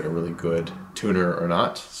as like a really good tuner or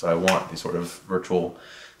not. So I want these sort of virtual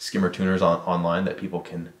skimmer tuners online that people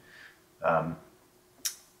can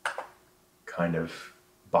kind of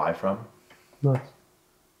buy from. Nice.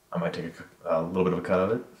 I might take a little bit of a cut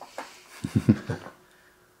of it.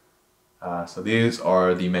 So these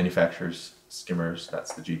are the manufacturer's skimmers.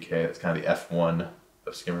 That's the GK. That's kind of the F1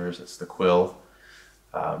 of skimmers. It's the Quill.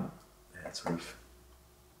 And it's sort of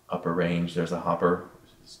upper range. There's a Hopper,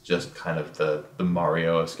 which is just kind of the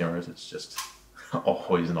Mario of skimmers. It's just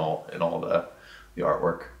always in all the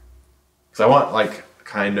artwork. Because I want like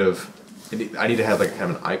kind of, I need to have like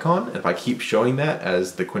kind of an icon. And if I keep showing that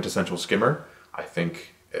as the quintessential skimmer, I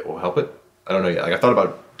think it will help it. I don't know yet. Like I thought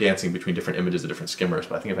about dancing between different images of different skimmers,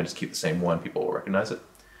 but I think if I just keep the same one, people will recognize it.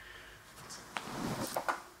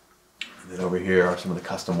 And then over here are some of the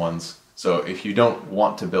custom ones. So if you don't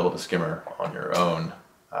want to build a skimmer on your own,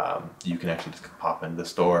 you can actually just pop into the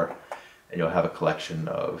store and you'll have a collection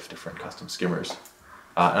of different custom skimmers.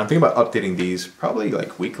 And I'm thinking about updating these probably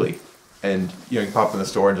like weekly. And you can pop in the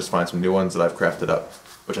store and just find some new ones that I've crafted up,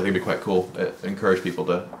 which I think would be quite cool. Encourage people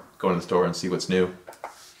to go in the store and see what's new.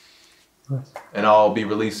 Nice. And I'll be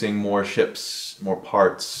releasing more ships, more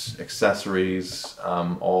parts, accessories,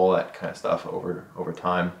 all that kind of stuff over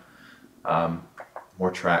time.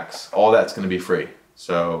 More tracks. All that's going to be free.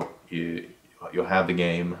 So you'll have the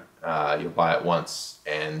game, you'll buy it once,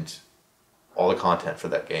 and all the content for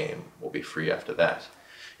that game will be free after that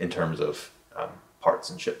in terms of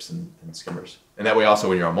parts and ships and skimmers. And that way also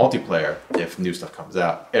when you're on multiplayer, if new stuff comes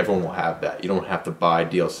out, everyone will have that. You don't have to buy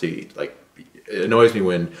DLC. Like, it annoys me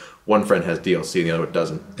when one friend has DLC and the other one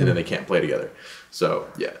doesn't, and then they can't play together. So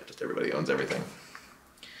yeah, just everybody owns everything.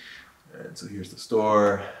 And so here's the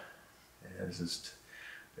store. And there's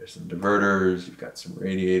some diverters, you've got some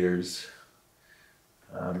radiators,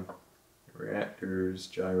 reactors,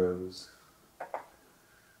 gyros.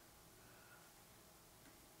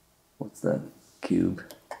 What's that? Cube.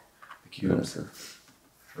 The cubes.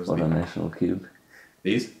 What a national cube.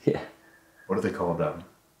 These? Yeah. What are they called?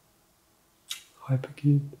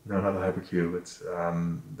 Hypercube. No, not a hypercube. It's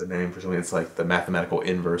the name for something. It's like the mathematical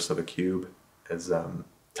inverse of a cube is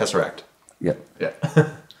tesseract. Yep. Yeah.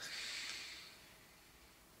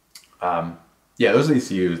 Yeah, those are the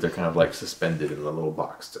ECUs. They're kind of like suspended in a little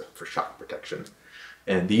box for shock protection.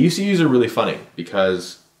 And the ECUs are really funny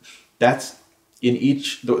because that's in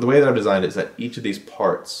each, the way that I've designed it is that each of these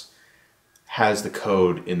parts has the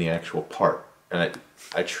code in the actual part. And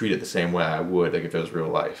I treat it the same way I would like if it was real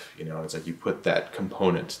life. It's like you put that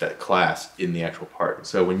component, that class in the actual part. And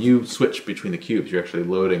so when you switch between the cubes, you're actually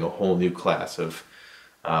loading a whole new class of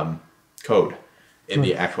code in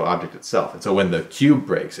the actual object itself. And so when the cube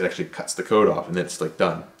breaks, it actually cuts the code off and then it's like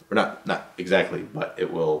done. Or not exactly, but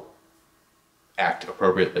it will act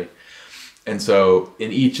appropriately. And so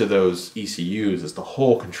in each of those ECUs is the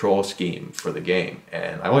whole control scheme for the game.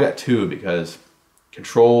 And I only got 2 because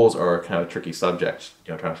controls are kind of a tricky subject,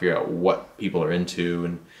 trying to figure out what people are into,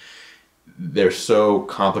 and they're so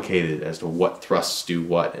complicated as to what thrusts do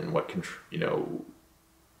what and what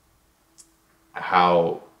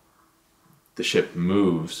how the ship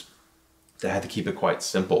moves. I had to keep it quite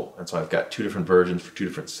simple, and so I've got 2 different versions for 2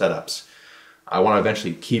 different setups. I want to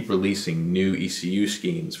eventually keep releasing new ECU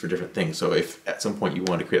schemes for different things. So if at some point you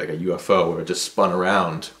want to create like a UFO where it just spun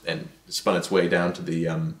around and spun its way down to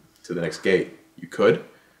the next gate, you could,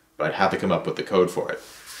 but I'd have to come up with the code for it.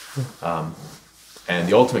 And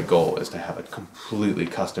the ultimate goal is to have a completely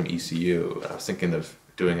custom ECU. I was thinking of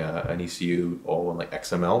doing an ECU all in like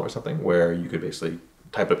XML or something, where you could basically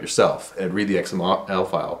type it up yourself and read the XML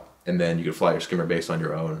file, and then you could fly your skimmer based on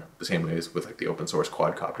your own, the same way as with like the open source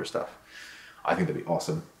quadcopter stuff. I think that'd be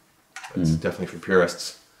awesome. It's definitely for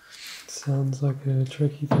purists. Sounds like a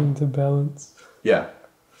tricky thing to balance. Yeah.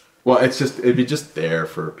 Well, it'd be just there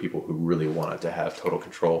for people who really wanted to have total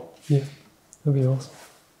control. Yeah, that'd be awesome.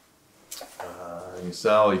 You can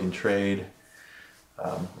sell, you can trade,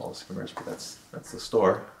 all the skimmers, but that's the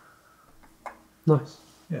store. Nice.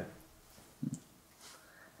 Yeah.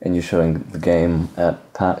 And you're showing the game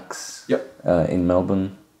at PAX in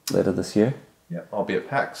Melbourne later this year? Yeah, I'll be at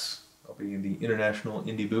PAX. I'll be in the International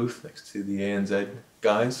Indie booth next to the ANZ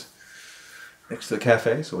guys, next to the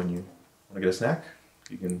cafe, so when you want to get a snack,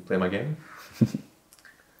 you can play my game.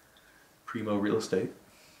 Primo real estate.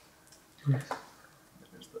 Yes.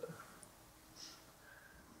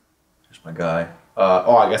 There's my guy.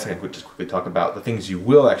 I guess I can just quickly talk about the things you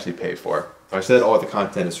will actually pay for. I said all the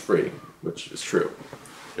content is free, which is true.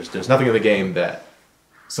 There's nothing in the game that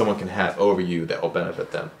someone can have over you that will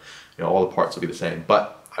benefit them. You know, all the parts will be the same,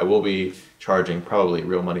 but I will be charging probably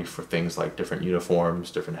real money for things like different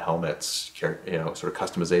uniforms, different helmets, sort of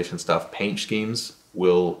customization stuff. Paint schemes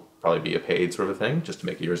will probably be a paid sort of thing, just to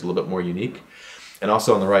make yours a little bit more unique. And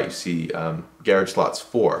also on the right, you see garage slots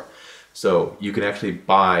 4. So you can actually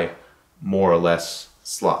buy more or less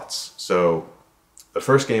slots. So the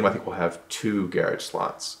first game, I think, will have 2 garage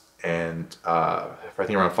slots. And for I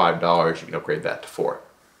think around $5, you can upgrade that to 4.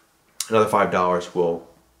 Another $5 will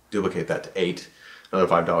duplicate that to 8. Another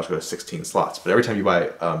 $5 go to 16 slots. But every time you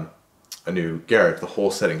buy a new garage, the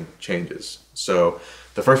whole setting changes. So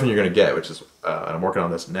the first one you're going to get, which is, and I'm working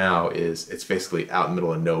on this now, is it's basically out in the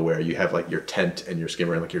middle of nowhere. You have like your tent and your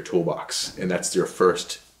skimmer and like your toolbox, and that's your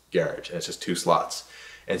first garage, and it's just 2 slots.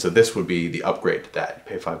 And so this would be the upgrade to that.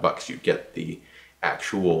 You pay $5, you get the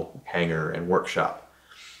actual hangar and workshop.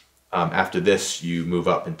 After this, you move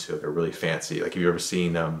up into like a really fancy, like have you ever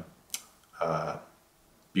seen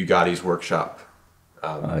Bugatti's workshop?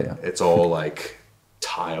 Yeah. It's all like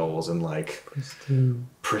tiles and like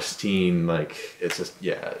pristine, like it's just,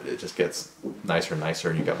 yeah, it just gets nicer and nicer,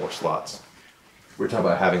 and you got more slots. We're talking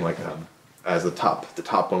about having like as the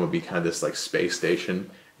top one would be kind of this like space station.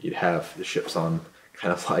 You'd have the ships on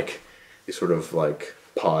kind of like these sort of like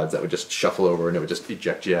pods that would just shuffle over, and it would just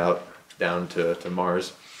eject you out down to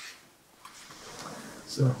Mars.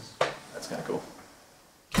 So that's kind of cool.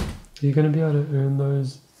 Are you going to be able to earn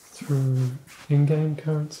those through in-game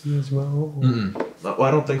currency as well? Or? Well,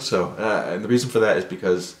 I don't think so. And the reason for that is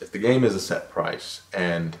because if the game is a set price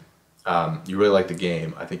and you really like the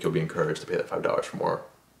game, I think you'll be encouraged to pay that $5 for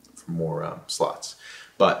more slots.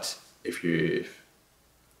 But if the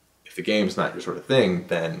game's not your sort of thing,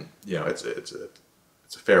 then it's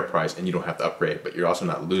a fair price, and you don't have to upgrade, but you're also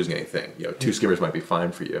not losing anything. 2 skimmers might be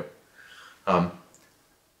fine for you.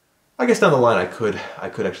 I guess down the line I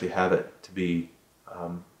could actually have it to be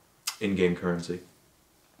in-game currency.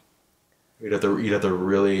 You'd have to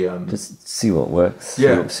really just see what works.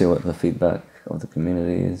 Yeah. See what the feedback of the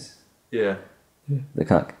community is. Yeah. They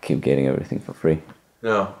can't keep getting everything for free.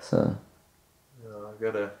 No. So. No, I've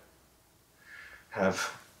got to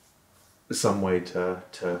have some way to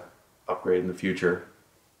upgrade in the future,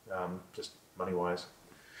 just money-wise.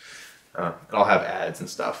 And I'll have ads and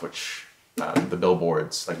stuff, which the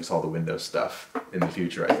billboards, like you saw the Windows stuff in the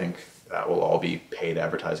future, I think that will all be paid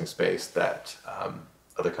advertising space that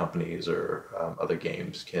other companies or other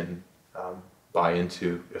games can buy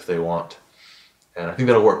into if they want. And I think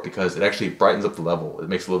that'll work because it actually brightens up the level. It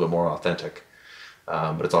makes it a little bit more authentic,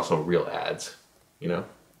 but it's also real ads. I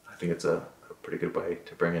think it's a pretty good way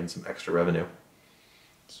to bring in some extra revenue.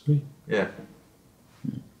 Sweet. Yeah.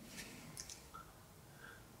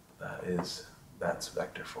 That's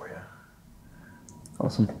Vector for you.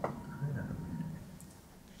 Awesome.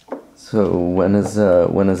 So when is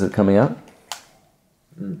it coming out?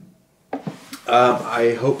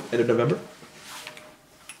 I hope end of November.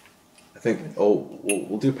 I think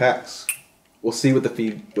we'll do PAX. We'll see what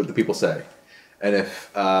the people say, and if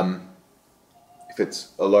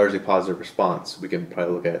it's a largely positive response, we can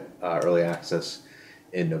probably look at early access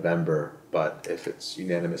in November. But if it's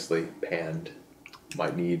unanimously panned,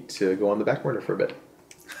 might need to go on the back burner for a bit.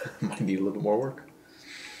 Might need a little bit more work.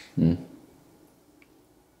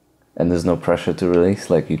 And there's no pressure to release.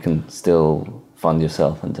 Like you can still fund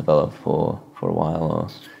yourself and develop for for a while,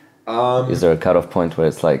 or is there a cutoff point where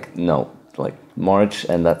it's like, no, like March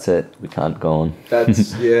and that's it, we can't go on?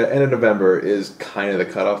 That's end of November is kind of the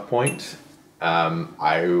cutoff point.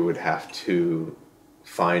 I would have to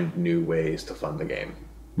find new ways to fund the game.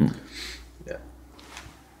 Yeah.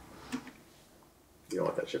 You don't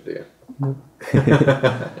want that shit, do you? Nope.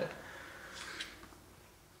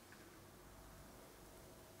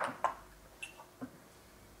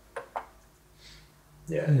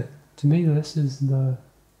 Yeah. To me, this is the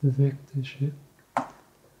Vector ship.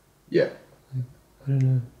 Yeah. I don't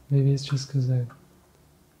know. Maybe it's just because I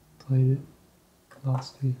played it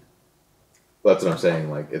last year. Well, that's what I'm saying.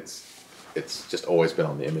 Like it's just always been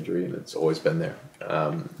on the imagery, and it's always been there.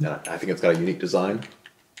 And I think it's got a unique design.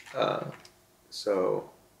 So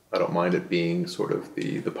I don't mind it being sort of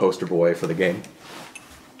the poster boy for the game.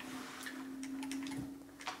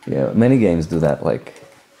 Yeah, many games do that. Like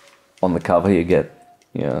on the cover, you get,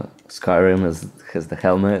 Skyrim has the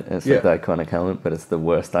helmet. It's like the iconic helmet, but it's the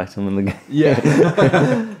worst item in the game.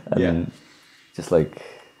 Yeah. And just like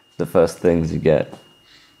the first things you get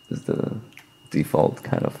is the default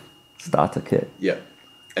kind of starter kit. Yeah.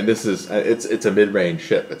 And this is it's a mid-range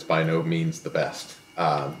ship. It's by no means the best,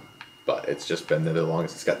 but it's just been there the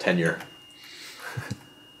longest. It's got tenure.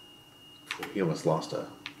 He almost lost a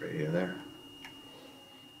radio there.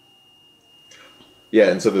 Yeah,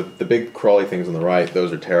 and so the big crawly things on the right,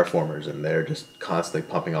 those are terraformers, and they're just constantly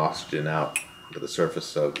pumping oxygen out to the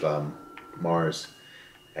surface of Mars.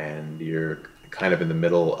 And you're kind of in the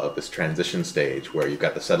middle of this transition stage where you've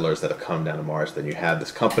got the settlers that have come down to Mars, then you have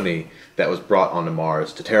this company that was brought onto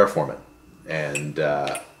Mars to terraform it. And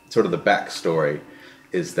sort of the backstory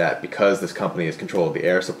is that because this company has control of the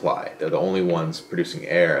air supply, they're the only ones producing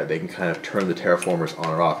air, they can kind of turn the terraformers on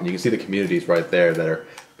or off. And you can see the communities right there that are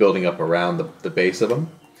building up around the base of them.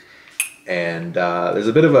 And there's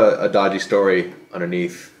a bit of a dodgy story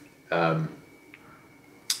underneath, kind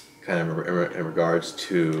of in regards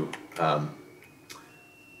to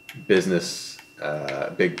business,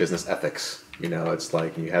 big business ethics. It's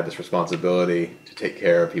like you have this responsibility to take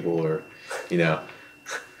care of people, or,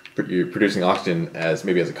 you're producing oxygen as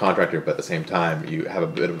maybe as a contractor, but at the same time you have a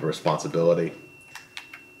bit of a responsibility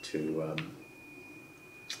to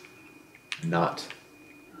not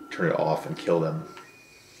turn it off and kill them.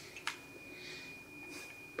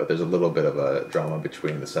 But there's a little bit of a drama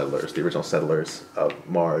between the settlers, the original settlers of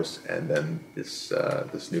Mars, and then this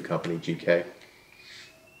new company, GK.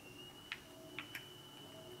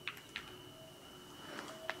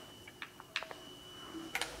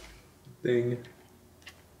 Ding.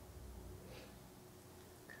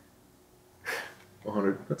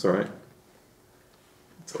 100. That's all right.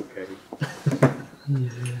 It's okay.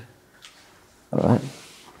 Yeah. All right.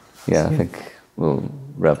 Yeah, I think we'll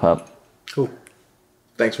wrap up. Cool.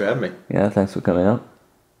 Thanks for having me. Yeah, thanks for coming out.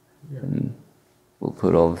 Yeah. And we'll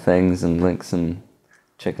put all the things and links and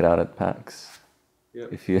check it out at PAX.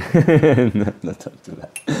 Yep. If you no, don't do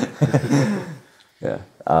that.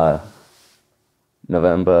 Yeah.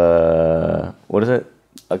 November. What is it?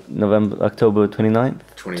 October 29th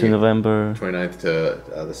to November 29th to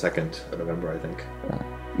the 2nd of November, I think.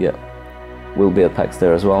 Yeah, we'll be at PAX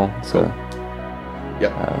there as well. So, cool.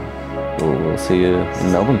 Yep. We'll see you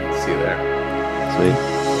in Melbourne. See you there.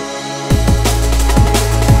 Sweet.